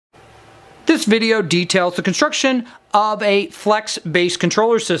This video details the construction of a flex-based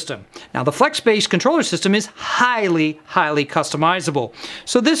controller system. Now the flex-based controller system is highly customizable.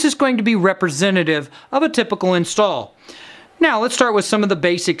 So this is going to be representative of a typical install. Now let's start with some of the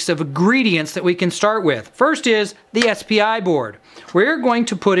basics of ingredients that we can start with. First is the SPI board. We're going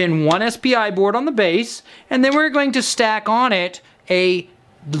to put in one SPI board on the base, and then we're going to stack on it a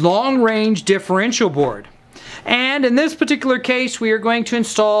long-range differential board. And in this particular case, we are going to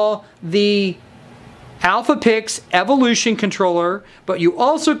install the AlphaPix Evolution controller, but you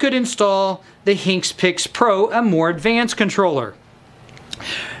also could install the HinksPix Pro, a more advanced controller.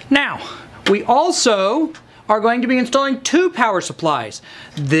 Now, we also are going to be installing two power supplies.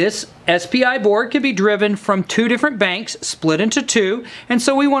 This SPI board can be driven from two different banks, split into two, and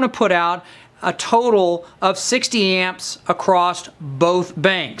so we want to put out a total of 60 amps across both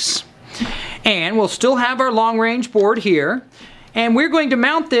banks. And we'll still have our long-range board here, and we're going to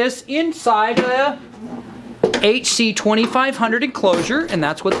mount this inside a HC2500 enclosure, and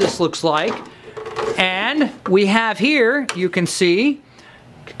that's what this looks like. And we have here, you can see,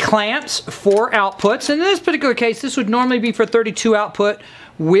 clamps for outputs. In this particular case, this would normally be for 32 output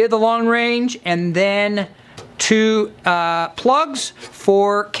with a long range, and then two plugs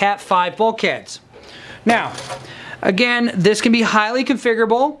for Cat 5 bulkheads. Now, again, this can be highly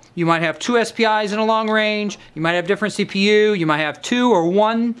configurable. You might have two SPIs in a long range. You might have different CPU. You might have two or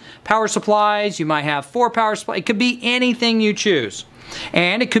one power supplies. You might have four power supplies. It could be anything you choose.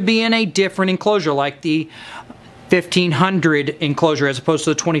 And it could be in a different enclosure, like the 1500 enclosure as opposed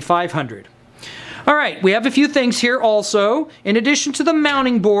to the 2500. Alright, we have a few things here also. In addition to the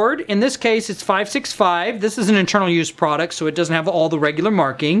mounting board, in this case it's 565. This is an internal use product, so it doesn't have all the regular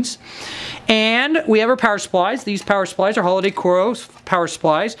markings. And we have our power supplies. These power supplies are HolidayCoro power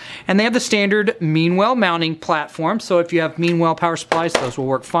supplies, and they have the standard Meanwell mounting platform. So if you have Meanwell power supplies, those will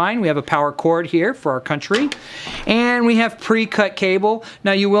work fine. We have a power cord here for our country. And we have pre-cut cable.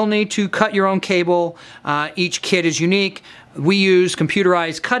 Now you will need to cut your own cable. Each kit is unique. We use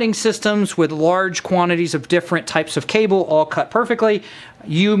computerized cutting systems with large quantities of different types of cable, all cut perfectly.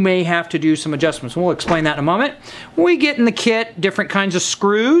 You may have to do some adjustments. We'll explain that in a moment. We get in the kit different kinds of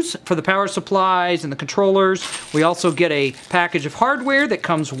screws for the power supplies and the controllers. We also get a package of hardware that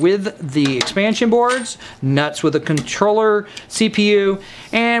comes with the expansion boards, nuts with a controller, CPU,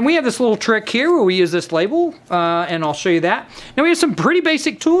 and we have this little trick here where we use this label, and I'll show you that. Now we have some pretty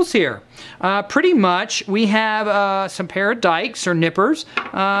basic tools here. Pretty much, we have some pair of dikes or nippers.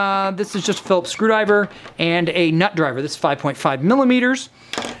 This is just a Phillips screwdriver and a nut driver. This is 5.5 millimeters.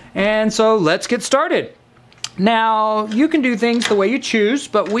 And so let's get started. Now, you can do things the way you choose,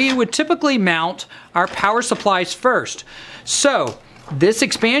 but we would typically mount our power supplies first. So, this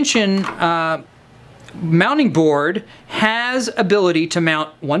expansion mounting board has ability to mount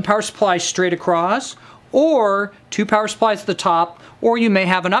one power supply straight across, or two power supplies at the top, or you may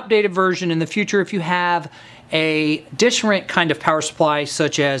have an updated version in the future if you have a different kind of power supply,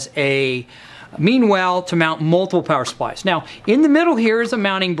 such as a Meanwell, to mount multiple power supplies. Now, in the middle here is a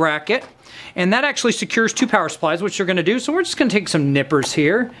mounting bracket, and that actually secures two power supplies, which you're going to do. So we're just going to take some nippers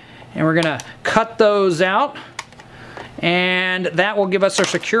here, and we're going to cut those out, and that will give us our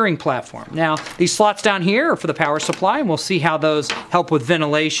securing platform. Now, these slots down here are for the power supply, and we'll see how those help with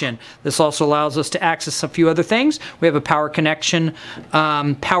ventilation. This also allows us to access a few other things. We have a power connection,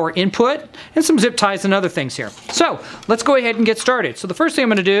 power input, and some zip ties and other things here. So, let's go ahead and get started. So the first thing I'm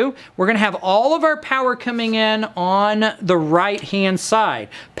going to do, we're going to have all of our power coming in on the right-hand side.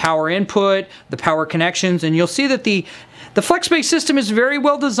 Power input, the power connections, and you'll see that the flex-based system is very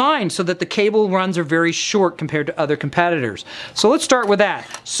well designed so that the cable runs are very short compared to other competitors. So let's start with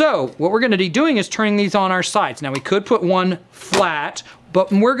that. So what we're going to be doing is turning these on our sides. Now we could put one flat, but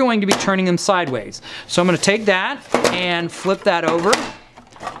we're going to be turning them sideways. So I'm going to take that and flip that over.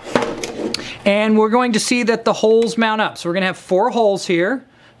 And we're going to see that the holes mount up. So we're going to have 4 holes here.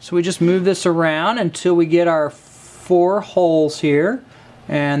 So we just move this around until we get our 4 holes here.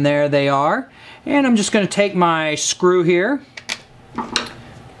 And there they are. And I'm just going to take my screw here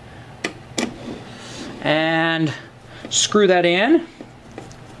and screw that in.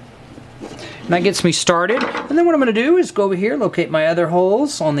 And that gets me started. And then what I'm going to do is go over here, locate my other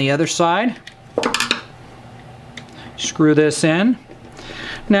holes on the other side. Screw this in.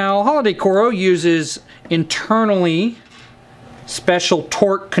 Now, HolidayCoro uses internally special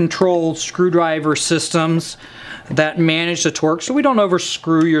torque controlled screwdriver systems that manage the torque, so we don't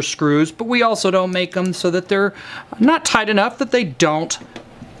overscrew your screws, but we also don't make them so that they're not tight enough that they don't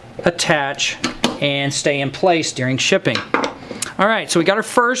attach and stay in place during shipping. Alright, so we got our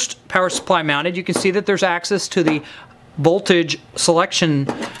first power supply mounted. You can see that there's access to the voltage selection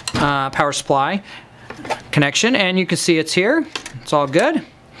power supply connection, and you can see it's here. It's all good.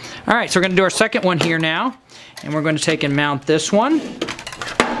 All right, so we're going to do our second one here now, and we're going to take and mount this one.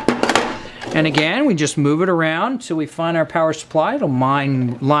 And again, we just move it around till we find our power supply. It'll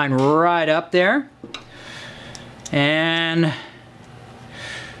line right up there. And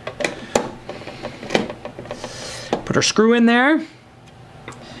put our screw in there. And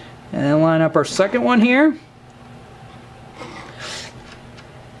then line up our second one here.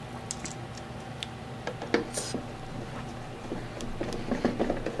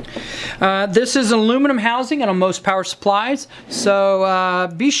 This is an aluminum housing on most power supplies, so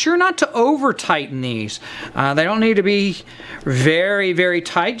be sure not to over tighten these. They don't need to be very, very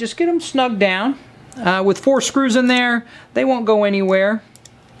tight. Just get them snug down. With 4 screws in there, they won't go anywhere.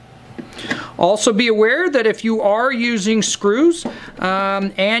 Also be aware that if you are using screws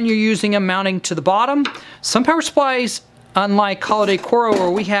and you're using them mounting to the bottom, some power supplies, unlike HolidayCoro,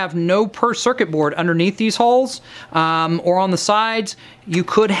 where we have no per circuit board underneath these holes or on the sides, you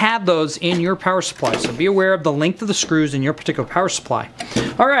could have those in your power supply. So be aware of the length of the screws in your particular power supply.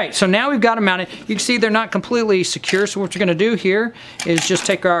 All right, so now we've got them mounted. You can see they're not completely secure, so what we're going to do here is just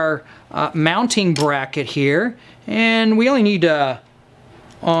take our mounting bracket here, and we only need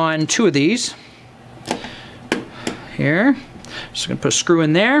on 2 of these. Here, just going to put a screw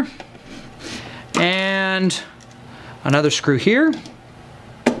in there, and another screw here.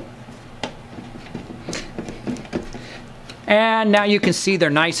 And now you can see they're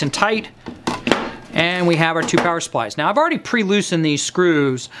nice and tight. And we have our 2 power supplies. Now I've already pre-loosened these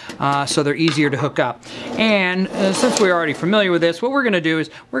screws so they're easier to hook up. And since we're already familiar with this, what we're going to do is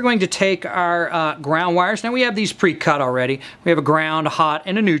we're going to take our ground wires. Now we have these pre-cut already. We have a ground, a hot,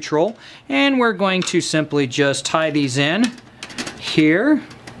 and a neutral. And we're going to simply just tie these in here.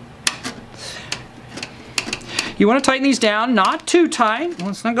 You want to tighten these down, not too tight,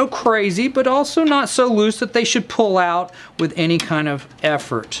 let's not go crazy, but also not so loose that they should pull out with any kind of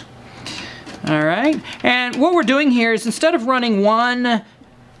effort. All right, and what we're doing here is instead of running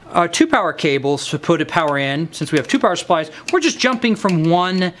 2 power cables to put a power in, since we have 2 power supplies, we're just jumping from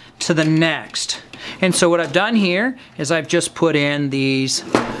one to the next. And so what I've done here is I've just put in these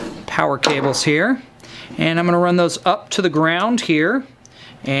power cables here, and I'm going to run those up to the ground here.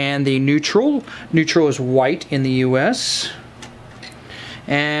 And the neutral is white in the US,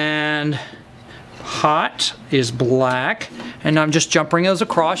 and hot is black, and I'm just jumping those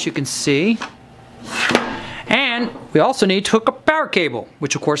across, you can see. And we also need to hook up a power cable,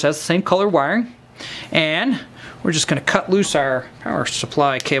 which of course has the same color wiring, and we're just going to cut loose our power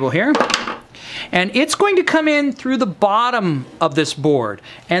supply cable here, and it's going to come in through the bottom of this board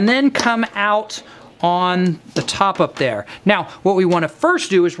and then come out on the top up there. Now, what we want to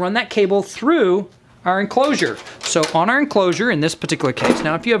first do is run that cable through our enclosure. So on our enclosure, in this particular case,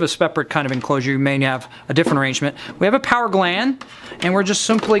 now if you have a separate kind of enclosure, you may have a different arrangement. We have a power gland, and we're just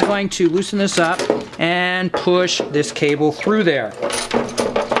simply going to loosen this up and push this cable through there.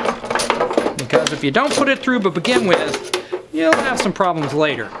 Because if you don't put it through to begin with, you'll have some problems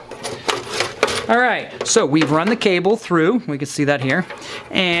later. All right, so we've run the cable through, we can see that here,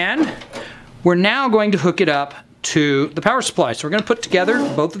 and we're now going to hook it up to the power supply. So we're going to put together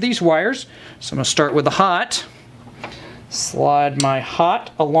both of these wires. So I'm going to start with the hot. Slide my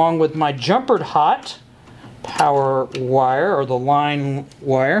hot along with my jumpered hot power wire, or the line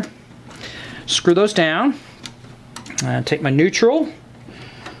wire. Screw those down. Take my neutral.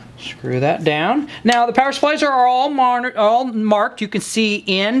 Screw that down. Now the power supplies are all marked. You can see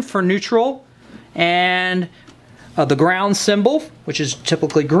in for neutral, and the ground symbol, which is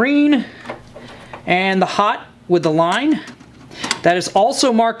typically green, and the hot with the line. That is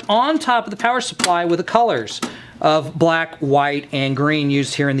also marked on top of the power supply with the colors of black, white, and green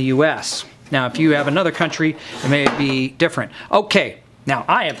used here in the US. Now, if you have another country, it may be different. Okay, now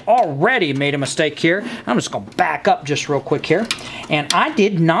I have already made a mistake here. I'm just going to back up just real quick here. And I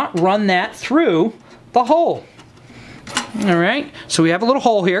did not run that through the hole. All right, so we have a little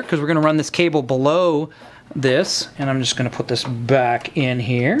hole here because we're going to run this cable below this, and I'm just going to put this back in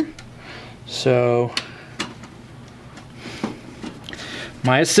here. So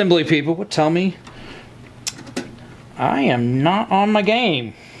my assembly people would tell me I am not on my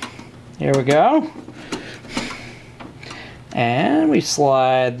game. Here we go. And we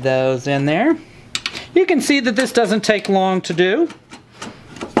slide those in there. You can see that this doesn't take long to do.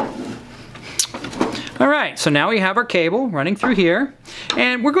 Alright, so now we have our cable running through here,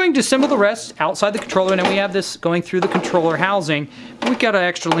 and we're going to assemble the rest outside the controller, and then we have this going through the controller housing. We've got an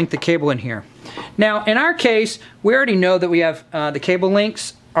extra length of cable in here. Now, in our case, we already know that we have the cable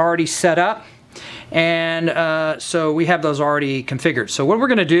links already set up, And so we have those already configured. So what we're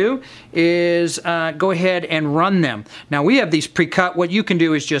going to do is go ahead and run them. Now we have these pre-cut. What you can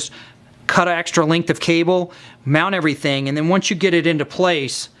do is just cut an extra length of cable, mount everything, and then once you get it into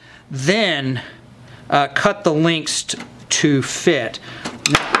place, then cut the links to fit.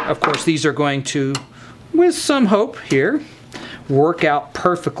 Now, of course, these are going to, with some hope here, work out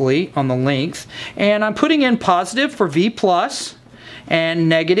perfectly on the length. And I'm putting in positive for V plus, and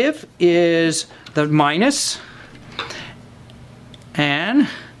negative is the minus. And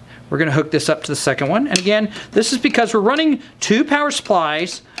we're going to hook this up to the second one. And again, this is because we're running 2 power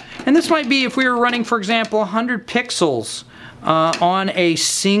supplies. And this might be if we were running, for example, 100 pixels on a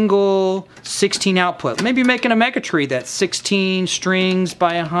single 16 output. Maybe making a mega tree that's 16 strings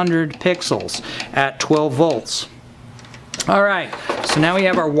by 100 pixels at 12 volts. All right, so now we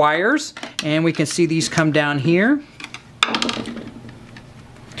have our wires, and we can see these come down here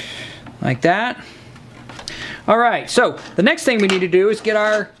like that. All right, so the next thing we need to do is get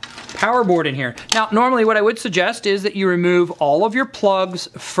our power board in here. Now, normally what I would suggest is that you remove all of your plugs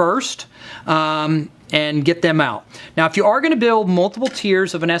first and get them out. Now, if you are going to build multiple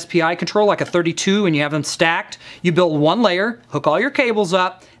tiers of an SPI control, like a 32, and you have them stacked, you build one layer, hook all your cables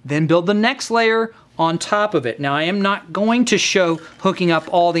up, then build the next layer on top of it. Now, I am not going to show hooking up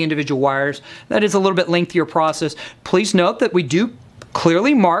all the individual wires. That is a little bit lengthier process. Please note that we do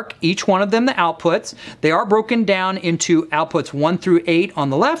clearly mark each one of them the outputs. They are broken down into outputs 1 through 8 on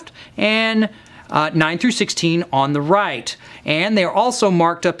the left and 9 through 16 on the right. And they are also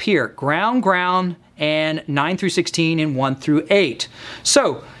marked up here, ground, ground, and 9 through 16 and 1 through 8.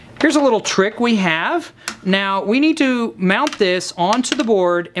 So here's a little trick we have. Now we need to mount this onto the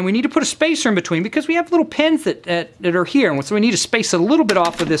board, and we need to put a spacer in between because we have little pins that are here, and so we need to space a little bit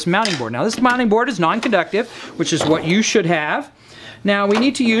off of this mounting board. Now this mounting board is non-conductive, which is what you should have. Now we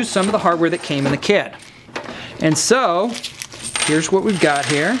need to use some of the hardware that came in the kit. And so here's what we've got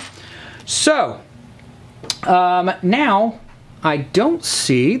here. So now I don't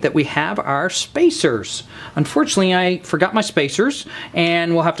see that we have our spacers. Unfortunately, I forgot my spacers,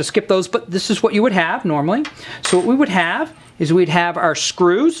 and we'll have to skip those, but this is what you would have normally. So what we would have is we'd have our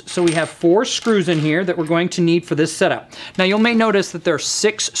screws. So we have 4 screws in here that we're going to need for this setup. Now you may notice that there are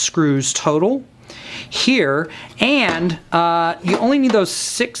 6 screws total here, and you only need those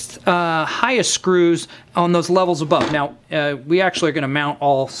 6 highest screws on those levels above. Now we actually are going to mount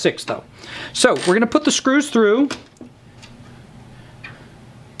all 6 though. So we're going to put the screws through,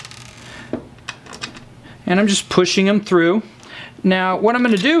 and I'm just pushing them through. Now what I'm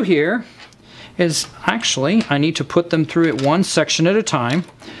going to do here is actually I need to put them through it one section at a time.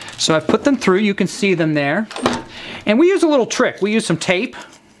 So I've put them through, you can see them there. And we use a little trick. We use some tape,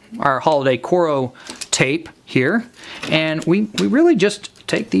 our HolidayCoro tape here, and we really just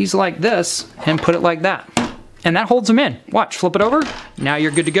take these like this and put it like that. And that holds them in. Watch, flip it over, now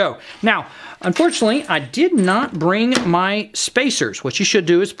you're good to go. Now, unfortunately, I did not bring my spacers. What you should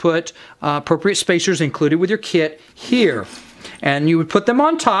do is put appropriate spacers included with your kit here. And you would put them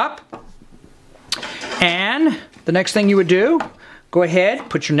on top. And the next thing you would do, go ahead,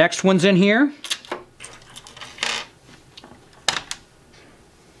 put your next ones in here.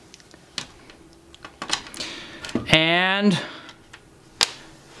 And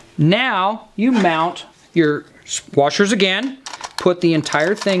now you mount your washers again, put the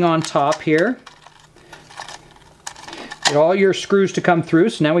entire thing on top here. Get all your screws to come through.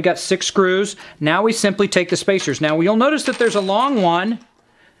 So now we got 6 screws. Now we simply take the spacers. Now you'll notice that there's a long one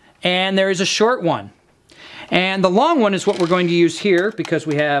and there is a short one. And the long one is what we're going to use here because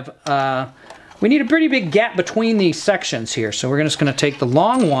we have, we need a pretty big gap between these sections here. So we're just going to take the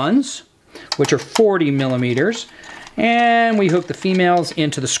long ones, which are 40 millimeters, and we hook the females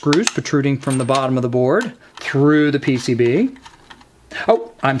into the screws protruding from the bottom of the board through the PCB.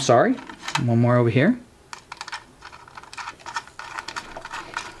 Oh, I'm sorry. One more over here.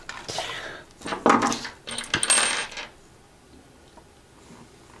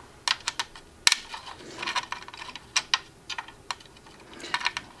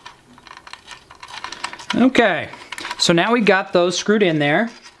 Okay, so now we got those screwed in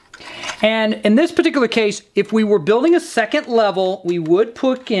there. And in this particular case, if we were building a second level, we would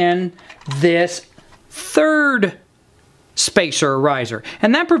put in this 3rd spacer or riser.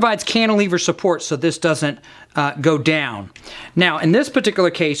 And that provides cantilever support so this doesn't go down. Now, in this particular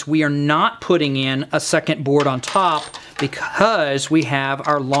case, we are not putting in a second board on top because we have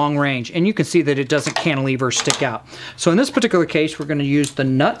our long range. And you can see that it doesn't cantilever stick out. So in this particular case, we're going to use the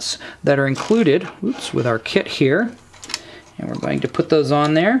nuts that are included, oops, with our kit here. And we're going to put those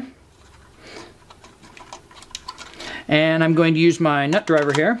on there. And I'm going to use my nut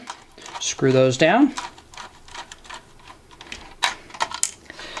driver here Screw those down.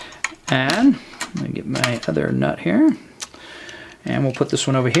 And let me get my other nut here. And we'll put this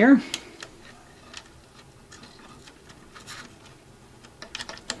one over here.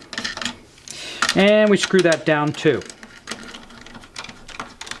 And we screw that down too.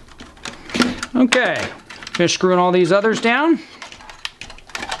 Okay, finish screwing all these others down.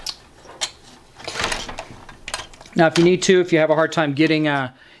 Now if you need to, if you have a hard time getting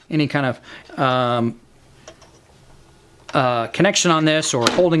any kind of connection on this or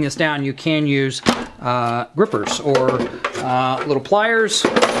holding this down, you can use grippers or little pliers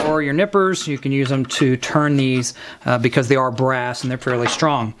or your nippers. You can use them to turn these because they are brass and they're fairly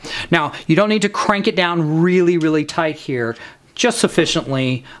strong. Now you don't need to crank it down really, really tight here, just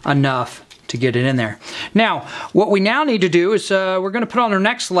sufficiently enough to get it in there. Now, what we now need to do is we're going to put on our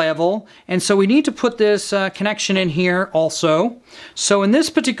next level, and so we need to put this connection in here also. So in this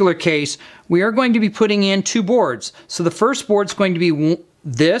particular case, we are going to be putting in 2 boards. So the first board is going to be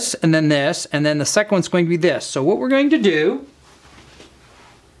this, and then the second one's going to be this. So what we're going to do,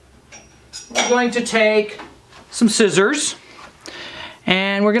 we're going to take some scissors,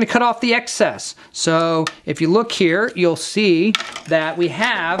 and we're going to cut off the excess. So if you look here, you'll see that we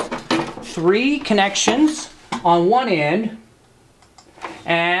have 3 connections on one end,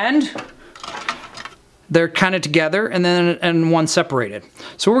 and they're kind of together, and then one separated.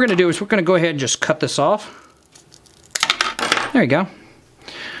 So what we're going to do is we're going to go ahead and just cut this off. There you go.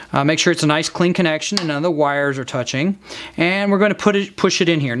 Make sure it's a nice clean connection and none of the wires are touching. And we're going to push it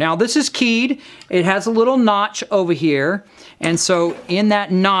in here. Now this is keyed. It has a little notch over here. And so in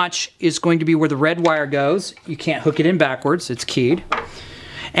that notch is going to be where the red wire goes. You can't hook it in backwards. It's keyed.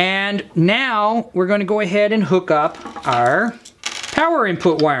 And now we're going to go ahead and hook up our power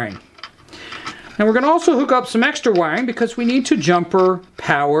input wiring. And we're going to also hook up some extra wiring because we need to jumper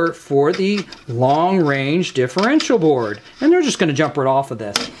power for the long-range differential board. And they're just going to jumper it off of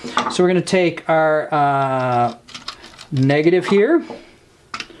this. So we're going to take our negative here,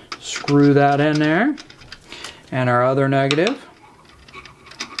 screw that in there, and our other negative,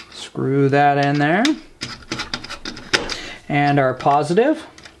 screw that in there, and our positive.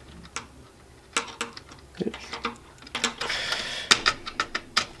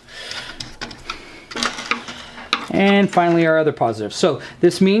 And finally our other positive. So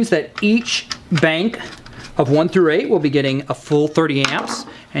this means that each bank of 1 through 8 will be getting a full 30 amps.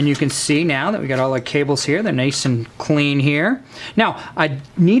 And you can see now that we got all our cables here. They're nice and clean here. Now I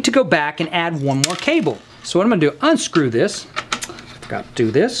need to go back and add one more cable. So what I'm going to do, unscrew this. Forgot to do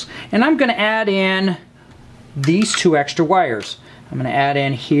this. And I'm going to add in these 2 extra wires. I'm going to add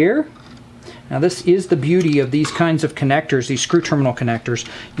in here. Now this is the beauty of these kinds of connectors, these screw terminal connectors.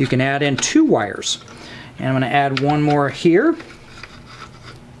 You can add in 2 wires. And I'm going to add one more here.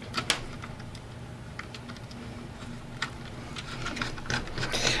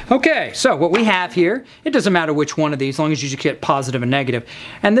 Okay, so what we have here, it doesn't matter which one of these, as long as you just get positive and negative.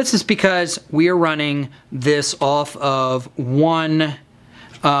 And this is because we are running this off of one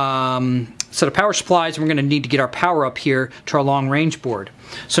set of power supplies, and we're going to need to get our power up here to our long range board.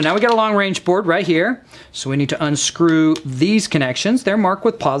 So now we got a long range board right here. So we need to unscrew these connections. They're marked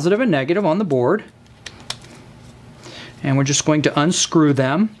with positive and negative on the board. And we're just going to unscrew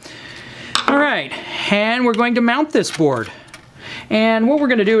them. All right, and we're going to mount this board. And what we're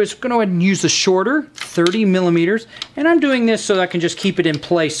going to do is we're going to go ahead and use the shorter 30 millimeters. And I'm doing this so that I can just keep it in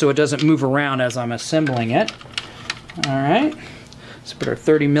place so it doesn't move around as I'm assembling it. All right, let's put our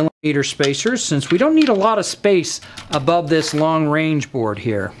 30 millimeter spacers since we don't need a lot of space above this long range board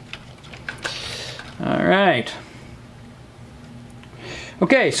here. All right.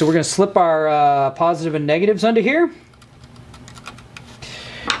 Okay, so we're going to slip our positive and negatives under here.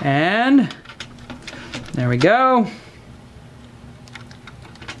 And there we go.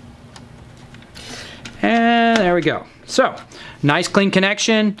 And there we go. So, nice clean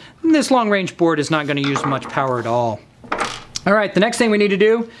connection. This long range board is not going to use much power at all. All right, the next thing we need to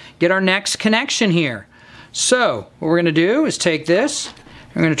do, get our next connection here. So, what we're going to do is take this,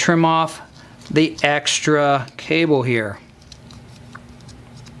 we're going to trim off the extra cable here.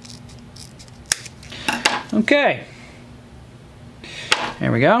 Okay.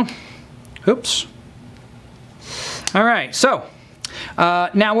 There we go. Oops. All right, so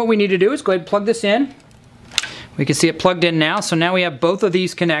now what we need to do is go ahead and plug this in. We can see it plugged in now, so now we have both of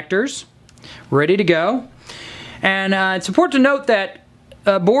these connectors ready to go. And it's important to note that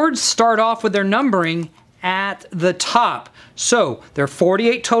boards start off with their numbering at the top. So there are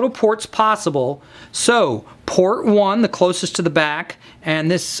 48 total ports possible. So port 1, the closest to the back, and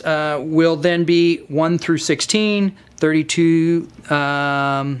this will then be 1 through 16, 32,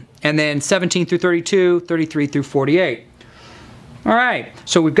 and then 17 through 32, 33 through 48. All right,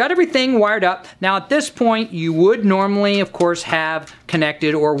 so we've got everything wired up. Now at this point, you would normally, of course, have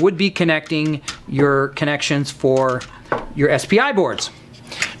connected or would be connecting your connections for your SPI boards.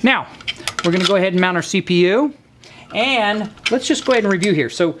 Now, we're gonna go ahead and mount our CPU, and let's just go ahead and review here.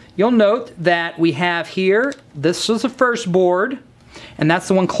 So you'll note that we have here, this is the first board, and that's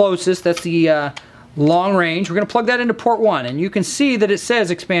the one closest, that's the long range. We're going to plug that into port 1, and you can see that it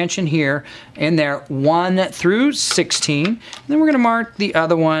says expansion here in there 1 through 16. And then we're going to mark the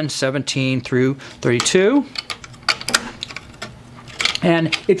other one 17 through 32.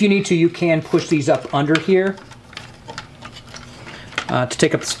 And if you need to, you can push these up under here to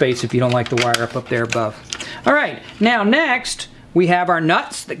take up the space if you don't like the wire up there above. All right, now next we have our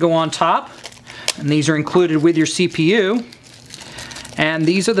nuts that go on top, and these are included with your CPU. And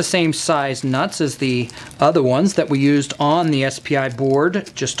these are the same size nuts as the other ones that we used on the SPI board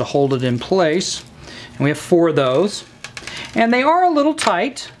just to hold it in place. And we have 4 of those. And they are a little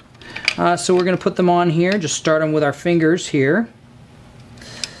tight, so we're going to put them on here, just start them with our fingers here.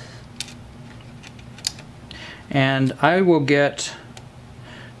 And I will get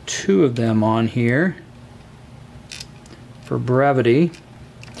 2 of them on here for brevity.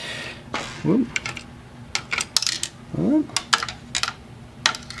 Whoop. Whoop.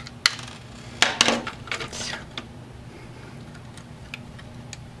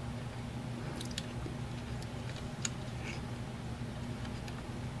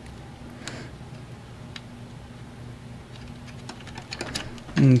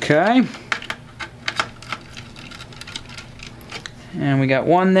 Okay, and we got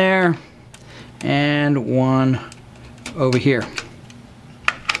 1 there and 1 over here.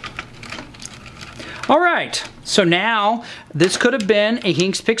 All right, so now this could have been a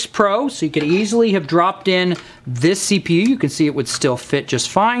HinksPix Pro, so you could easily have dropped in this CPU. You can see it would still fit just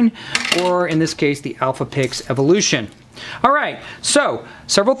fine, or in this case the AlphaPix Evolution. All right, so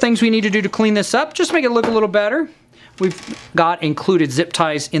several things we need to do to clean this up, just make it look a little better. We've got included zip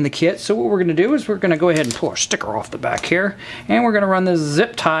ties in the kit, so what we're going to do is we're going to go ahead and pull our sticker off the back here, and we're going to run this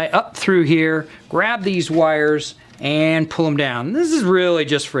zip tie up through here, grab these wires, and pull them down. This is really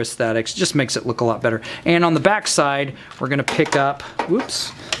just for aesthetics, just makes it look a lot better. And on the back side, we're going to pick up,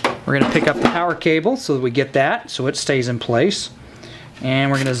 whoops, we're going to pick up the power cable so that we get that, so it stays in place. And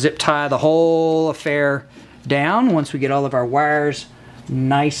we're going to zip tie the whole affair down once we get all of our wires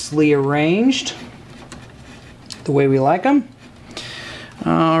nicely arranged the way we like them.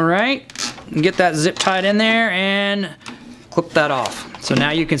 All right, get that zip tied in there and clip that off. So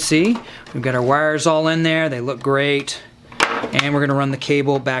now you can see we've got our wires all in there, they look great, and we're going to run the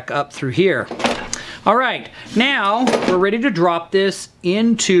cable back up through here. All right, now we're ready to drop this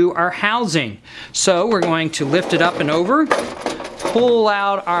into our housing. So we're going to lift it up and over, pull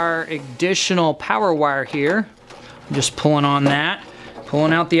out our additional power wire here. I'm just pulling on that,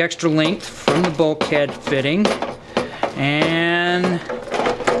 pulling out the extra length from the bulkhead fitting, and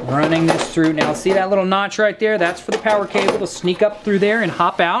running this through. Now see that little notch right there? That's for the power cable to sneak up through there and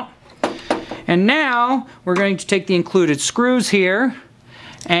hop out. And now we're going to take the included screws here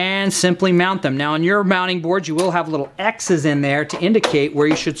and simply mount them. Now on your mounting boards you will have little X's in there to indicate where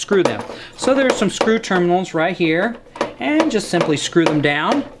you should screw them. So there's some screw terminals right here, and just simply screw them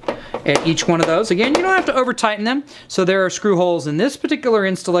down at each one of those. Again, you don't have to over tighten them. So there are screw holes in this particular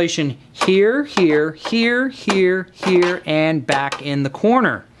installation here, here, here, here, here, and back in the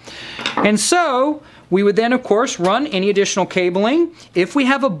corner. And so we would then of course run any additional cabling. If we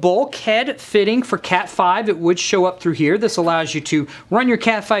have a bulkhead fitting for Cat 5, it would show up through here. This allows you to run your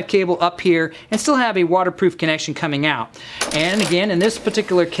Cat 5 cable up here and still have a waterproof connection coming out. And again, in this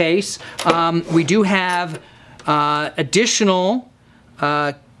particular case, we do have additional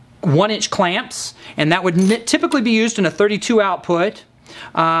 1-inch clamps, and that would typically be used in a 32 output.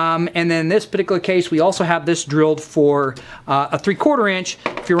 And then in this particular case, we also have this drilled for a 3/4 inch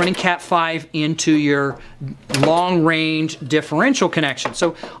if you're running Cat 5 into your long range differential connection.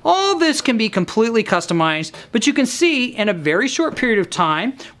 So all this can be completely customized, but you can see in a very short period of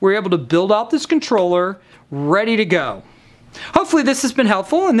time, we're able to build out this controller ready to go. Hopefully this has been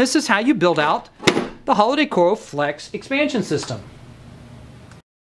helpful, and this is how you build out the HolidayCoro Flex expansion system.